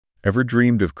Ever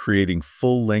dreamed of creating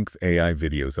full-length AI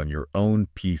videos on your own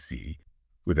PC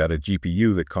without a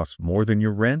GPU that costs more than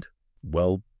your rent?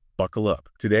 Well, buckle up.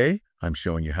 Today, I'm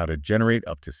showing you how to generate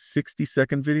up to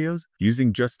 60-second videos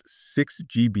using just 6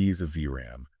 GBs of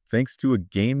VRAM, thanks to a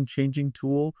game-changing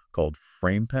tool called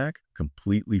FramePack,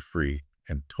 completely free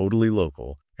and totally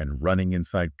local and running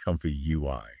inside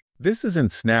ComfyUI. This is a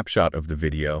snapshot of the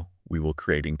video we will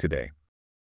creating today.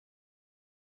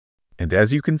 And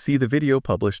as you can see, the video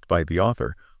published by the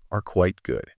author are quite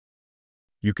good.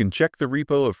 You can check the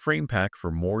repo of FramePack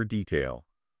for more detail.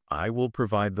 I will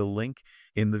provide the link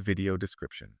in the video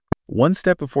description. One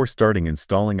step before starting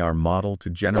installing our model to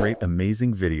generate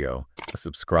amazing video, a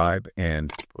subscribe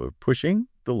and pushing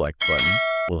the like button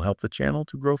will help the channel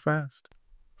to grow fast.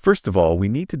 First of all, we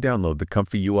need to download the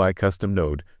ComfyUI custom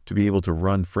node to be able to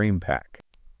run FramePack.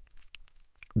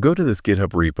 Go to this GitHub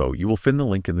repo. You will find the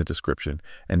link in the description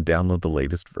and download the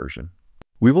latest version.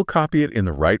 We will copy it in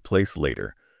the right place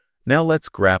later. Now let's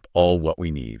grab all what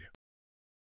we need.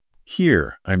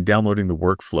 Here, I'm downloading the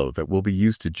workflow that will be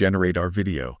used to generate our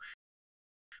video.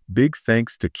 Big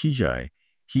thanks to Kijai.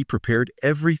 He prepared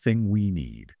everything we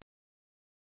need.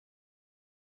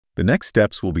 The next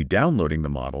steps will be downloading the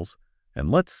models, and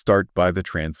let's start by the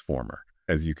transformer.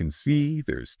 As you can see,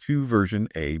 there's two version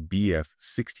A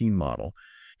BF16 model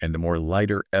and a more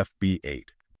lighter FB8.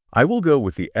 I will go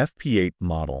with the FP8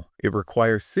 model. It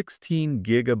requires 16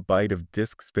 GB of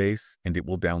disk space and it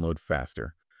will download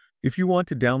faster. If you want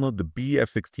to download the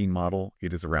BF16 model,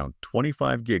 it is around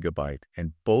 25 GB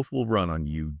and both will run on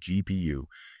GPU.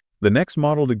 The next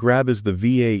model to grab is the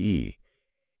VAE.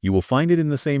 You will find it in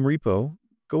the same repo.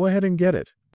 Go ahead and get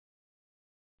it.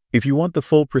 If you want the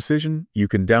full precision, you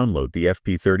can download the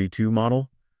FP32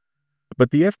 model, but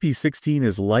the FP16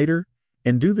 is lighter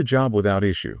and do the job without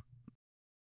issue.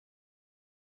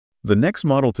 The next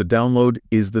model to download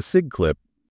is the SigCLIP.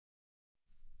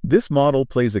 This model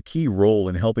plays a key role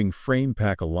in helping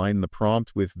FramePack align the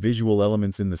prompt with visual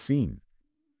elements in the scene.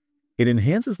 It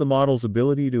enhances the model's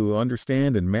ability to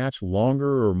understand and match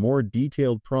longer or more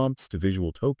detailed prompts to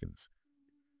visual tokens,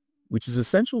 which is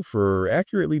essential for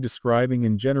accurately describing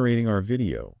and generating our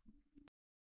video.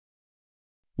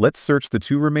 Let's search the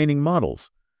two remaining models.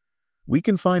 We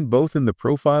can find both in the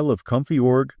profile of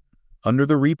Comfy.org under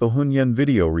the repo Hunyan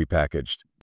Video Repackaged.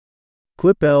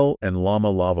 CLIP-L and Llama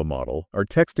Lava model are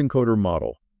text encoder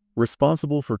model,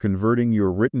 responsible for converting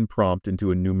your written prompt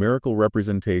into a numerical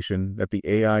representation that the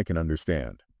AI can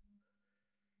understand.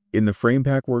 In the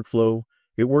FramePack workflow,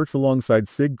 it works alongside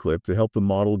SigCLIP to help the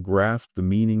model grasp the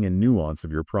meaning and nuance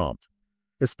of your prompt,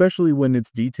 especially when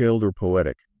it's detailed or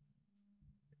poetic.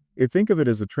 Think of it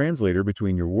as a translator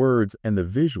between your words and the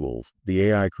visuals the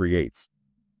AI creates.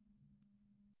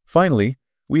 Finally,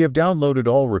 we have downloaded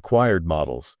all required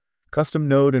models, custom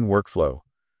node and workflow.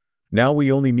 Now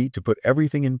we only need to put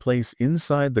everything in place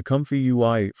inside the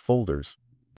ComfyUI folders.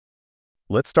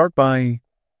 Let's start by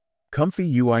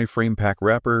ComfyUI FramePack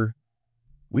wrapper.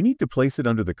 We need to place it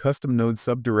under the custom node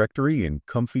subdirectory in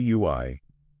ComfyUI.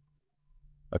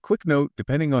 A quick note,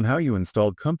 depending on how you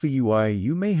installed ComfyUI,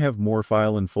 you may have more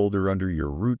file and folder under your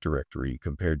root directory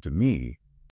compared to me.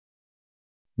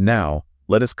 Now,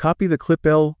 let us copy the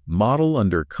CLIP-L model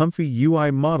under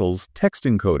ComfyUI Models text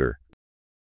encoder.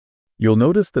 You'll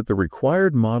notice that the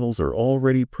required models are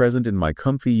already present in my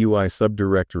ComfyUI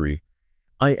subdirectory.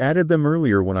 I added them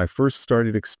earlier when I first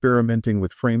started experimenting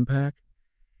with FramePack.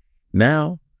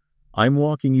 Now, I'm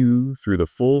walking you through the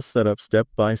full setup step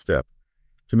by step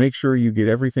to make sure you get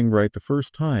everything right the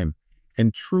first time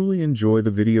and truly enjoy the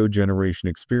video generation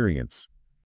experience.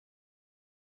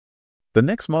 The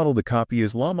next model to copy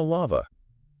is Llama Lava,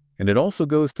 and it also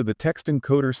goes to the text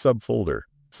encoder subfolder,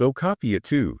 so copy it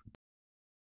too.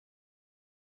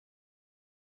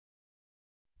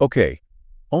 Okay,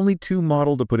 only two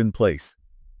models to put in place.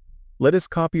 Let us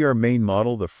copy our main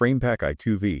model, the FramePack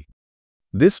i2v.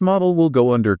 This model will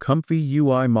go under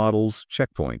ComfyUI Models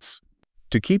Checkpoints.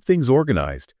 To keep things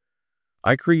organized,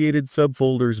 I created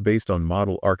subfolders based on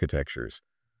model architectures.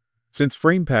 Since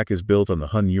FramePack is built on the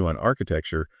Hunyan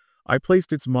architecture, I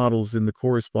placed its models in the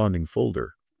corresponding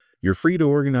folder. You're free to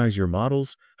organize your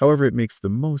models however it makes the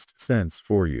most sense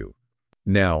for you.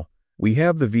 Now, we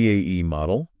have the VAE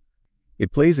model.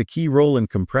 It plays a key role in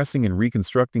compressing and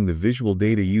reconstructing the visual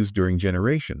data used during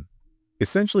generation,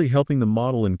 essentially helping the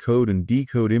model encode and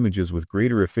decode images with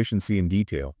greater efficiency and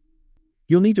detail.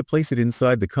 You'll need to place it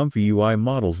inside the ComfyUI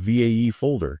Models VAE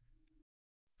folder.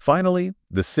 Finally,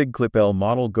 the SigCLIP-L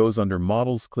model goes under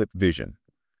Models Clip Vision.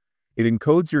 It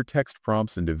encodes your text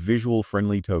prompts into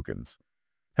visual-friendly tokens,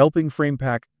 helping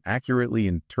FramePack accurately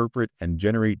interpret and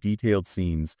generate detailed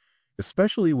scenes,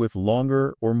 especially with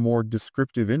longer or more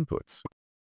descriptive inputs.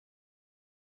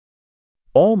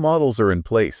 All models are in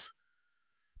place.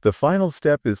 The final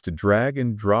step is to drag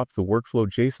and drop the workflow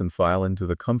JSON file into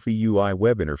the ComfyUI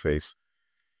web interface,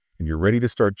 and you're ready to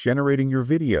start generating your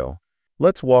video.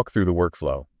 Let's walk through the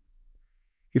workflow.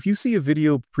 If you see a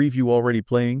video preview already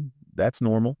playing, that's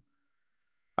normal.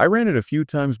 I ran it a few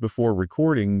times before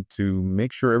recording to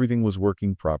make sure everything was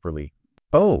working properly.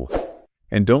 Oh,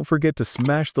 and don't forget to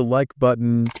smash the like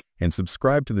button and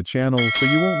subscribe to the channel so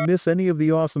you won't miss any of the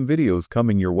awesome videos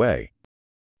coming your way.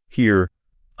 Here,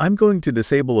 I'm going to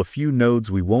disable a few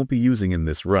nodes we won't be using in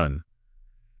this run.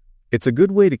 It's a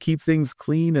good way to keep things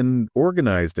clean and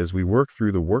organized as we work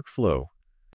through the workflow.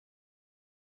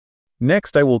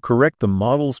 Next, I will correct the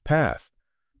model's path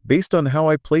based on how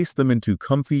I place them into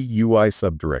ComfyUI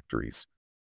subdirectories.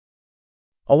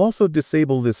 I'll also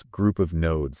disable this group of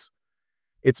nodes.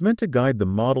 It's meant to guide the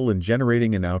model in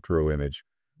generating an outro image,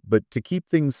 but to keep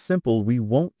things simple, we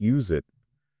won't use it.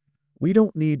 We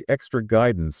don't need extra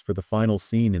guidance for the final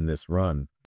scene in this run.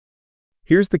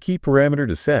 Here's the key parameter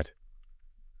to set.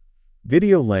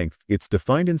 Video length, it's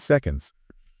defined in seconds.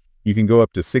 You can go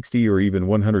up to 60 or even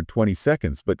 120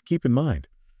 seconds, but keep in mind,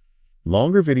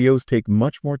 longer videos take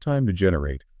much more time to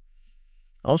generate.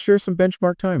 I'll share some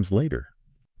benchmark times later.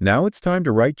 Now it's time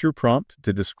to write your prompt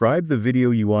to describe the video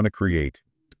you want to create.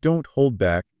 Don't hold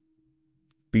back.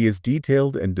 Be as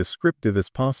detailed and descriptive as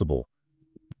possible.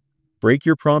 Break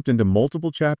your prompt into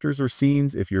multiple chapters or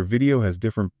scenes if your video has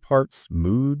different parts,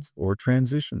 moods, or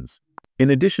transitions. In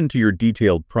addition to your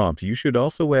detailed prompt, you should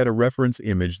also add a reference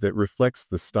image that reflects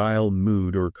the style,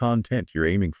 mood, or content you're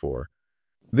aiming for.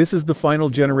 This is the final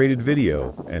generated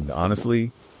video, and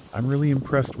honestly, I'm really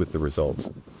impressed with the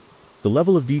results. The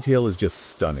level of detail is just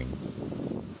stunning.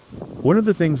 One of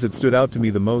the things that stood out to me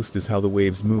the most is how the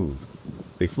waves move.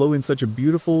 They flow in such a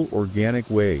beautiful, organic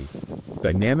way,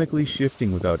 dynamically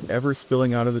shifting without ever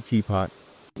spilling out of the teapot.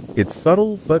 It's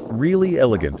subtle, but really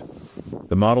elegant.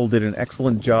 The model did an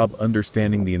excellent job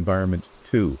understanding the environment,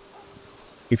 too.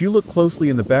 If you look closely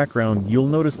in the background, you'll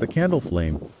notice the candle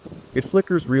flame. It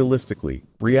flickers realistically,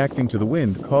 reacting to the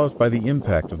wind caused by the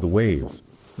impact of the waves.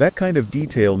 That kind of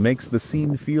detail makes the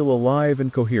scene feel alive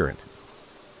and coherent.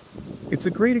 It's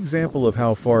a great example of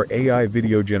how far AI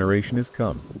video generation has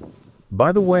come.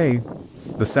 By the way,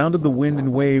 the sound of the wind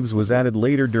and waves was added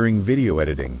later during video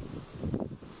editing.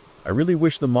 I really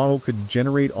wish the model could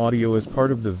generate audio as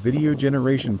part of the video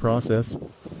generation process.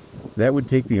 That would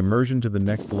take the immersion to the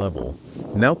next level.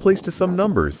 Now placed to some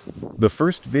numbers. The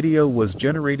first video was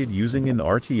generated using an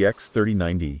RTX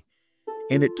 3090,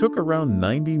 and it took around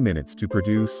 90 minutes to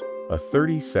produce a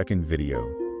 30-second video.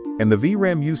 And the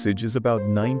VRAM usage is about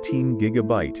 19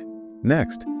 GB.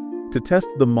 Next, to test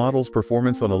the model's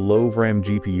performance on a low VRAM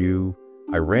GPU,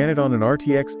 I ran it on an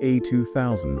RTX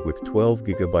A2000 with 12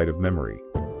 GB of memory.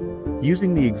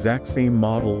 Using the exact same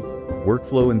model,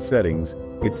 workflow, and settings,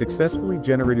 it successfully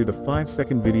generated a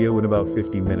 5-second video in about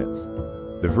 50 minutes.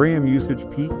 The VRAM usage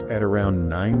peaked at around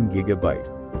 9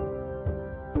 GB.